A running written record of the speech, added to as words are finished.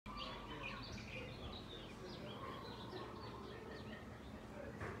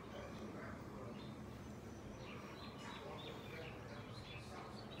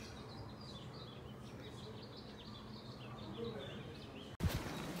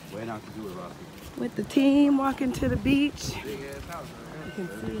With the team walking to the beach. You can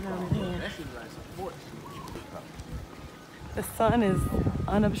see it over here. The sun is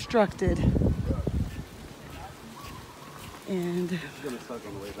unobstructed. And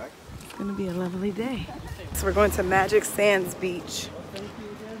it's gonna be a lovely day. So we're going to Magic Sands Beach.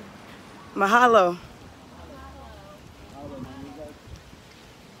 Mahalo.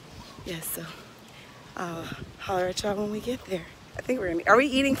 Yes, so I'll holler at y'all when we get there. I think we're gonna, are we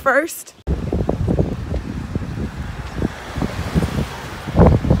eating first?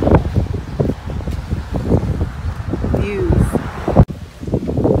 Views.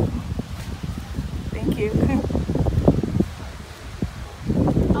 Thank you.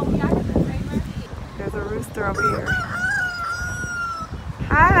 There's a rooster over here.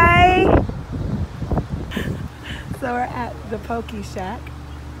 Hi! So we're at the Poke Shack.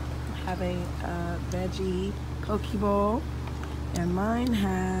 Having a veggie poke bowl. And mine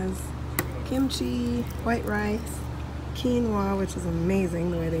has kimchi, white rice, quinoa, which is amazing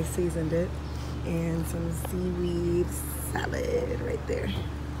the way they seasoned it, and some seaweed salad right there.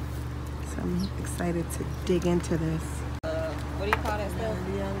 So I'm excited to dig into this. What do you call that stuff?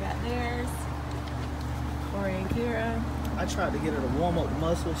 Leon got theirs. Corey and Kira. I tried to get her to warm up the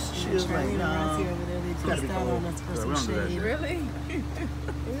muscles. She was like, nah. Over there, they Gotta be pissed out cold. on us for some shade. Really?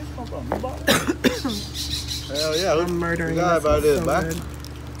 Where this come from? You bought it? Hell yeah. I'm murdering guy this. about It's this, so bye.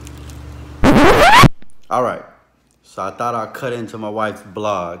 good. All right. So I thought I'd cut into my wife's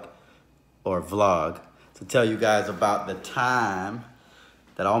blog or vlog to tell you guys about the time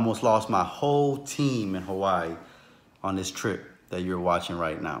that I almost lost my whole team in Hawaii on this trip that you're watching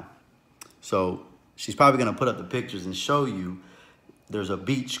right now. So she's probably gonna put up the pictures and show you there's a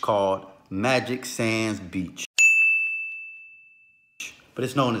beach called Magic Sands Beach. But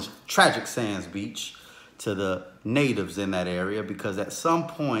it's known as Tragic Sands Beach to the natives in that area because at some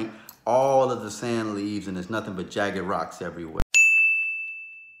point, all of the sand leaves and there's nothing but jagged rocks everywhere.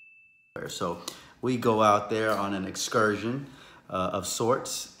 So we go out there on an excursion of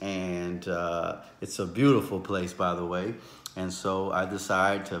sorts, and it's a beautiful place, by the way. And so I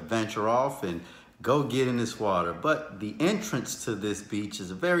decided to venture off and go get in this water. But the entrance to this beach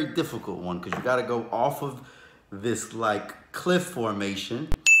is a very difficult one because you got to go off of this like cliff formation.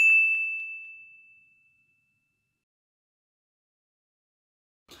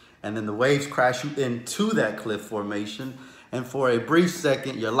 And then the waves crash you into that cliff formation. And for a brief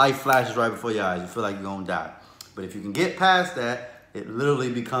second, your life flashes right before your eyes. You feel like you're gonna die. But if you can get past that, it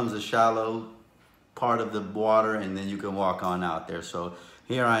literally becomes a shallow part of the water, and then you can walk on out there. So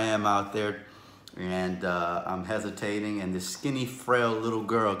here I am out there, and I'm hesitating, and this skinny, frail little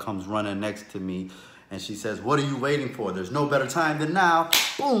girl comes running next to me, and she says, "What are you waiting for? There's no better time than now."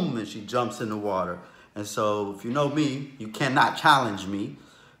 Boom, and she jumps in the water. And so if you know me, you cannot challenge me.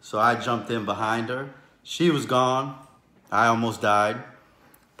 So I jumped in behind her. She was gone. I almost died,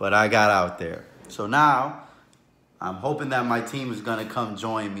 but I got out there. So now I'm hoping that my team is gonna come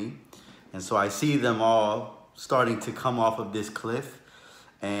join me. And so I see them all starting to come off of this cliff.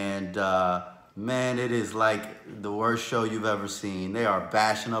 And man, it is like the worst show you've ever seen. They are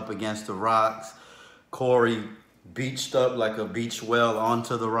bashing up against the rocks. Corey beached up like a beach whale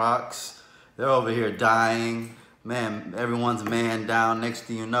onto the rocks. They're over here dying. Man, everyone's man down. Next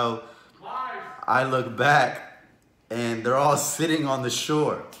thing you know, I look back and they're all sitting on the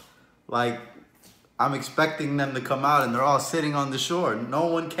shore. Like, I'm expecting them to come out and they're all sitting on the shore. No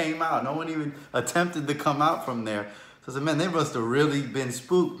one came out. No one even attempted to come out from there. So I said, man, they must have really been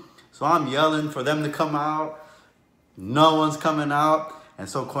spooked. So I'm yelling for them to come out. No one's coming out. And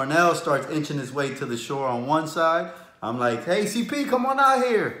so Cornell starts inching his way to the shore on one side. I'm like, hey, CP, come on out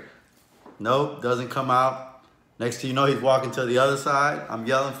here. Nope, doesn't come out. Next thing you know, he's walking to the other side. I'm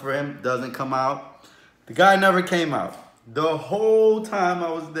yelling for him, doesn't come out. The guy never came out. The whole time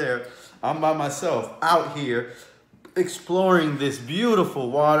I was there, I'm by myself out here exploring this beautiful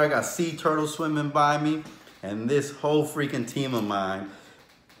water. I got sea turtles swimming by me. And this whole freaking team of mine,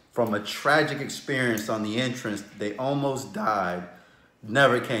 from a tragic experience on the entrance, they almost died,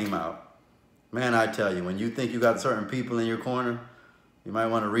 never came out. Man, I tell you, when you think you got certain people in your corner, you might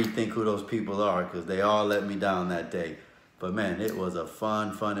want to rethink who those people are because they all let me down that day. But man, it was a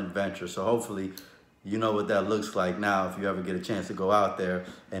fun adventure. So hopefully you know what that looks like now if you ever get a chance to go out there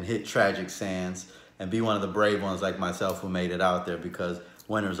and hit Tragic Sands and be one of the brave ones like myself who made it out there, because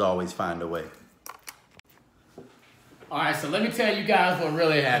winners always find a way. All right, so let me tell you guys what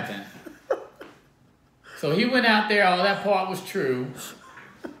really happened. So he went out there, all that part was true.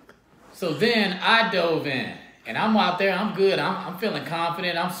 So then I dove in. And I'm out there, I'm good, I'm feeling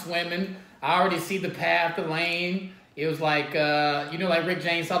confident, I'm swimming. I already see the path, the lane. it was like, you know, like Rick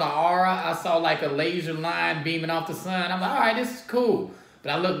James saw the aura. I saw like a laser line beaming off the sun. I'm like, all right, this is cool.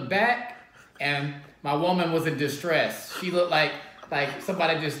 But I looked back, and my woman was in distress. She looked like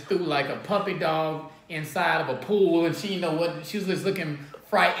somebody just threw like a puppy dog inside of a pool, and she, you know what, she was just looking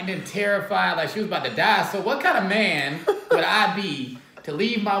frightened and terrified, like she was about to die. So what kind of man would I be to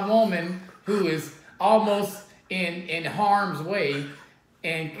leave my woman who is almost in harm's way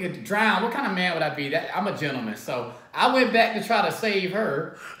and could drown? What kind of man would I be? That I'm a gentleman. So I went back to try to save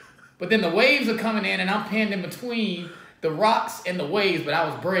her, but then the waves are coming in, and I'm pinned in between the rocks and the waves, but I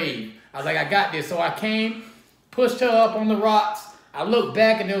was brave. I was like, I got this. So I came, pushed her up on the rocks. I looked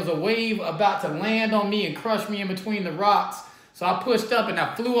back, and there was a wave about to land on me and crush me in between the rocks. So I pushed up, and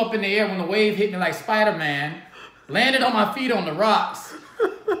I flew up in the air when the wave hit me like Spider-Man, landed on my feet on the rocks,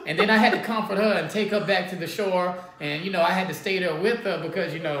 and then I had to comfort her and take her back to the shore. And, you know, I had to stay there with her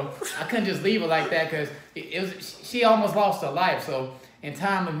because, you know, I couldn't just leave her like that because she almost lost her life. So in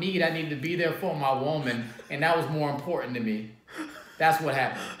time of need, I needed to be there for my woman, and that was more important to me. That's what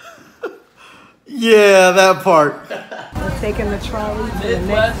happened. Yeah, that part. We're taking the trolley to the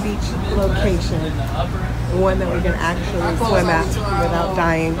next beach location. One that we can actually swim at without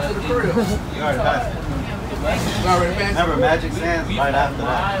dying. You already passed it. Remember, Magic Sands right after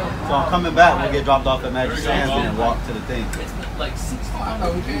that. So I'm coming back, we'll get dropped off at Magic Sands and then walk to the thing. Like 6 times.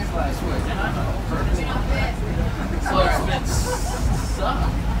 Oh, we danced last week. So it's been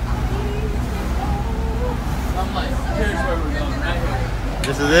sucked. I'm like, here's where we're going, right here.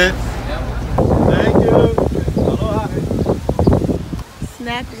 This is it? Yep. Thank you. Aloha.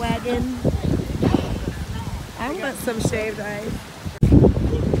 Snack wagon. I want some shaved ice.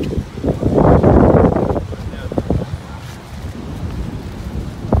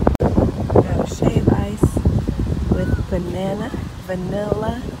 Shaved ice with banana,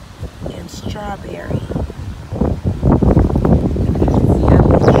 vanilla, and strawberry.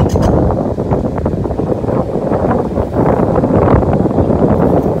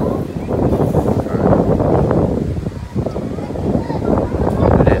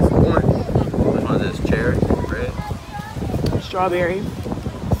 Strawberry,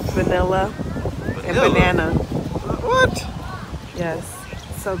 vanilla, and banana. What? Yes,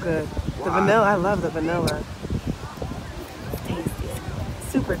 so good. The vanilla, I love the vanilla. Tasty,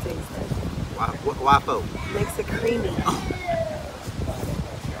 super tasty. Why folk? Makes it creamy.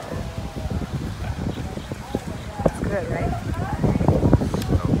 It's good, right?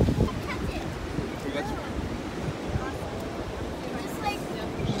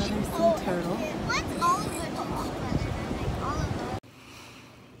 Another sea turtle.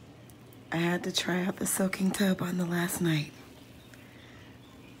 I had to try out the soaking tub on the last night.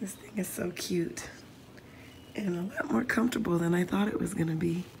 This thing is so cute and a lot more comfortable than I thought it was gonna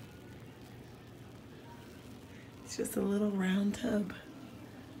be. It's just a little round tub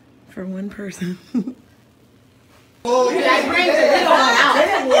for one person. Did I bring the little one out?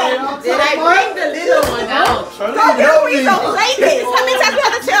 Did I bring the little one out? Don't play this. How many times do I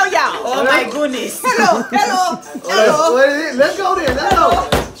have to tell y'all? Oh my goodness. Hello. Let's go there. Let's go.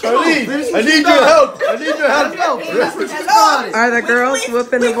 Charlene, I need your help. I need your help. Are the girls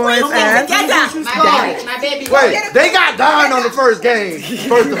whooping the boys' ass? My baby. Wait, they got dying on the first game.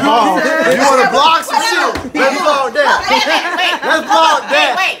 First of all, you want to block some shit? Let's block that. Let's block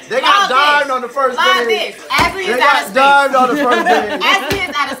that. They got dying on the first game. This. Ashley They is out of got space. dying on the first game. Ashley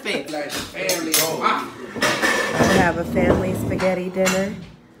is out of space. I have a family spaghetti dinner.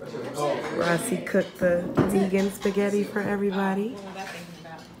 Rossi cooked the vegan spaghetti for everybody.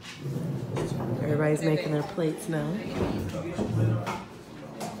 Everybody's making their plates now.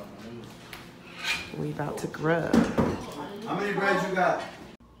 We about to grub. How many breads you got?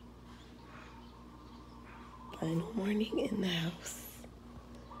 Final morning in the house.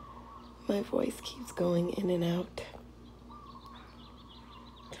 My voice keeps going in and out.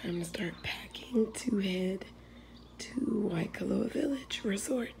 Time to start packing to head to Waikoloa Village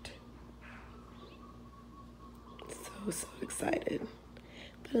Resort. So excited.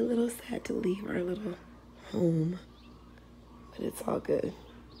 But a little sad to leave our little home. But it's all good.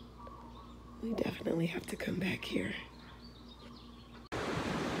 We definitely have to come back here.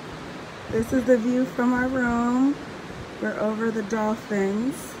 This is the view from our room. We're over the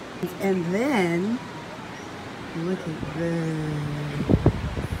dolphins. And then, look at this.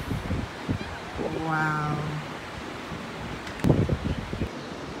 Wow.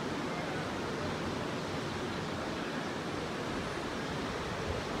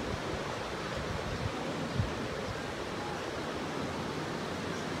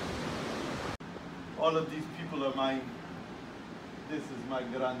 All of these people are mine. This is my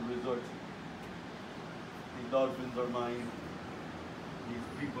grand resort. Thank dolphins are mine. These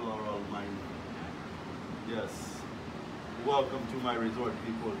people are all mine. Yes. Welcome to my resort,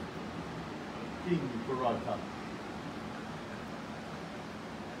 people. King Peralta.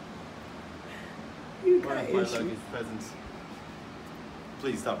 You Where's got my issues. luggage, peasants?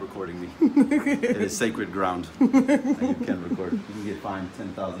 Please stop recording me. It is sacred ground. And you can record. You can get fined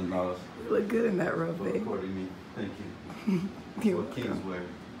 $10,000 You look good in that robe, for babe. recording me. Thank you. You're What kings welcome. wear.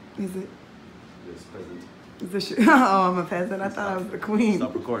 Is it? Yes, peasant. Is this oh, I'm a peasant. I thought I was the queen.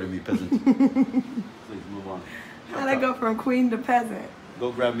 Stop recording me, peasant. Please move on. How'd I go from queen to peasant?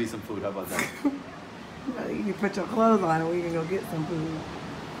 Go grab me some food. How about that? You can put your clothes on and we can go get some food.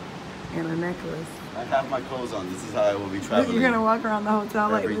 And a necklace. I have my clothes on. This is how I will be traveling. You're gonna walk around the hotel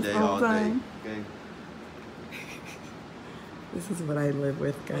like every this day, the whole all time? day. Okay. This is what I live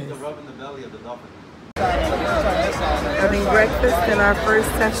with, guys. The rub in the belly of the dolphin. Having breakfast in our first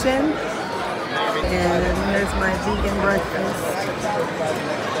session. And here's my vegan breakfast.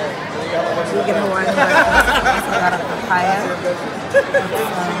 Vegan Hawaiian breakfast. Also got a papaya.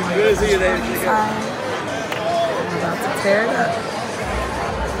 Good to see you there. I'm about to tear it up.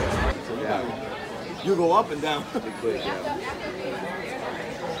 You go up and down.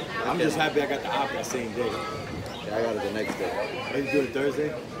 I'm just happy I got the op that same day. Yeah, I got it the next day. Maybe do it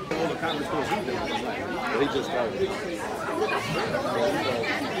Thursday. All the conference calls he did last night. He just started.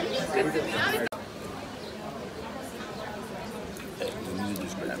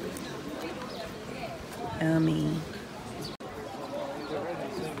 Yummy.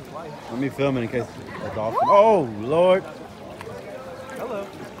 Let me film it in case a dolphin. Oh, Lord. Hello.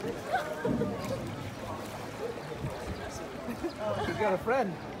 You got a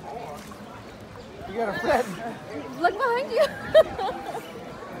friend. You got a friend. Look behind you.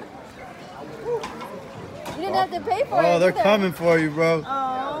 You didn't have to pay for it. Oh, they're either. coming for you, bro.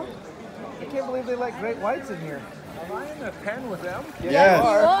 I can't believe they like great whites in here. Am I in a pen with them? Yeah. You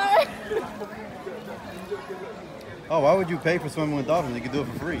are. Oh, why would you pay for swimming with dolphins? You could do it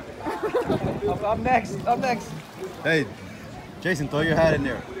for free. Up next. Up next. Hey, Jason, throw your hat in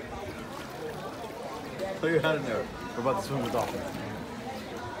there. Throw your hat in there. We're about to swim with dolphins.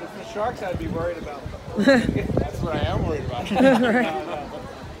 If the sharks, I'd be worried about. That's what I am worried about.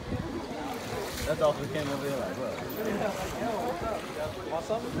 That dolphin came over here like, what? Want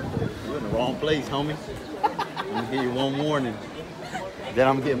something? You're in the wrong place, homie. I'm gonna give you one warning. Then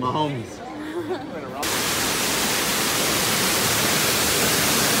I'm getting my homies.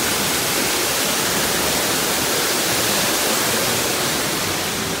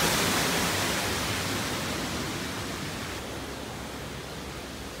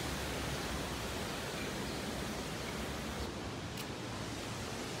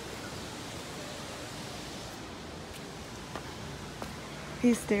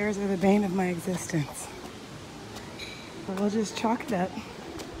 These stairs are the bane of my existence. But we'll just chalk it up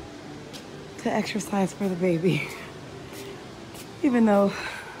to exercise for the baby. Even though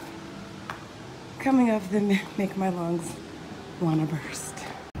coming up them make my lungs wanna burst.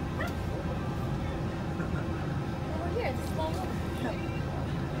 Over here, it's slow.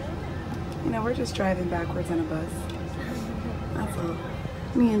 You know, we're just driving backwards in a bus. That's all.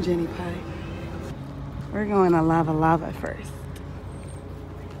 Me and Jenny Pie. We're going to Lava Lava first.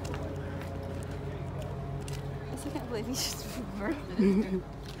 I can't believe you just reversed it.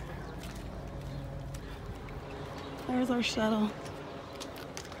 There's our shuttle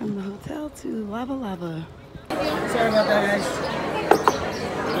from the hotel to Lava Lava. Sorry about that, guys.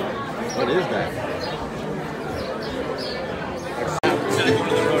 What is that?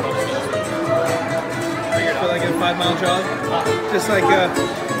 For like a 5-mile jog. Just like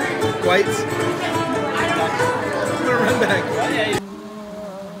whites. I'm gonna run back.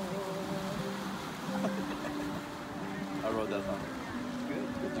 I wrote that song. Good.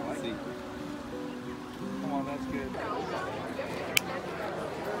 Good to see. Come on, that's good.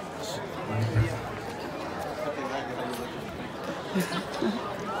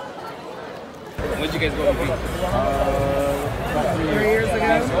 When'd you guys go to beach? About 3 years. 3 years ago.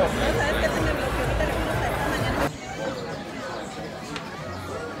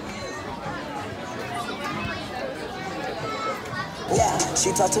 Yeah,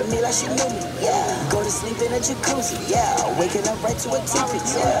 she talked to me like she knew me. Yeah, go to sleep in a jacuzzi. Yeah, waking up right to a tippy.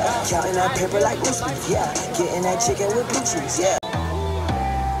 Yeah, counting that paper like Usman. Yeah, getting that chicken with blue cheese. Yeah.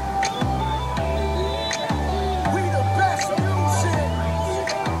 We the best music.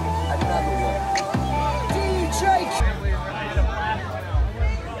 Another one. DJ.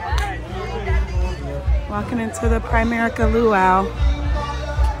 Walking into the Primerica Luau.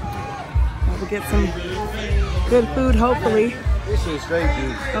 We'll get some good food, hopefully. This is straight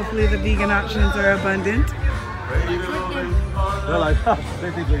juice. Hopefully the vegan options are abundant. They're like,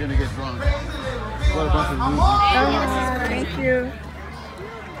 they think they're gonna get drunk. What a bunch of losers. Thank you.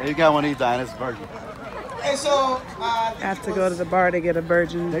 Hey, you got one of these, Diane. It's a virgin. And so, I have to go to the bar to get a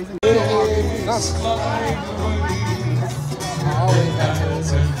virgin. I always have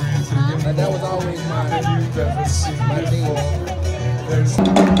to. But that was always my thing.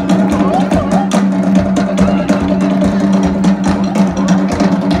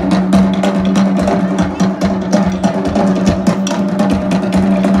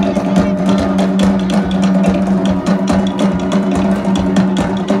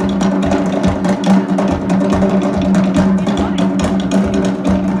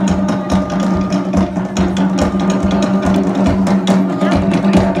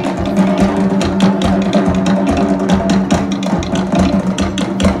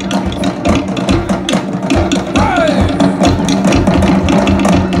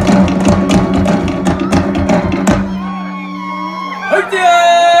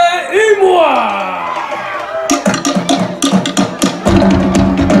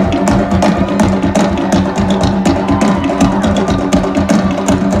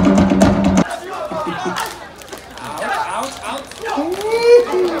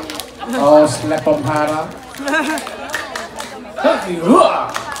 Oh, slap on harder.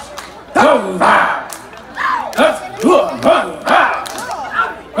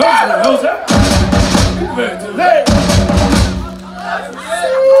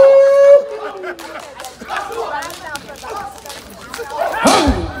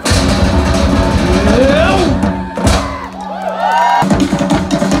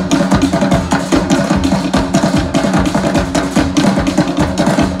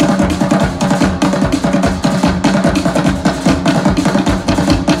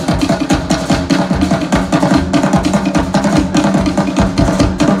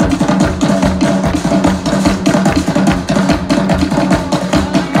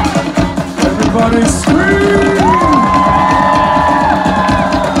 Everybody scream!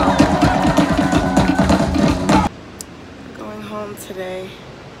 Going home today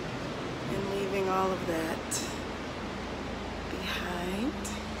and leaving all of that behind,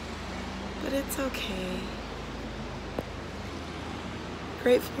 but it's okay.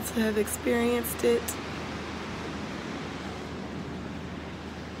 Grateful to have experienced it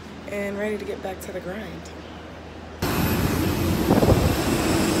and ready to get back to the grind.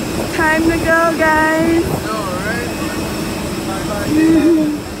 Time to go, guys.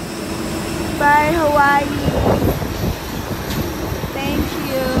 Bye, Hawaii. Thank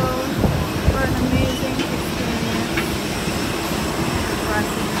you for an amazing experience.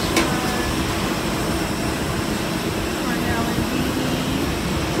 Crossing the shore. Cornell and Dee.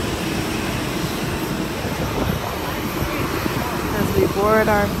 As we board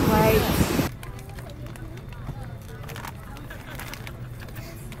our flight.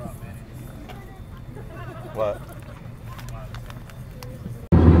 What?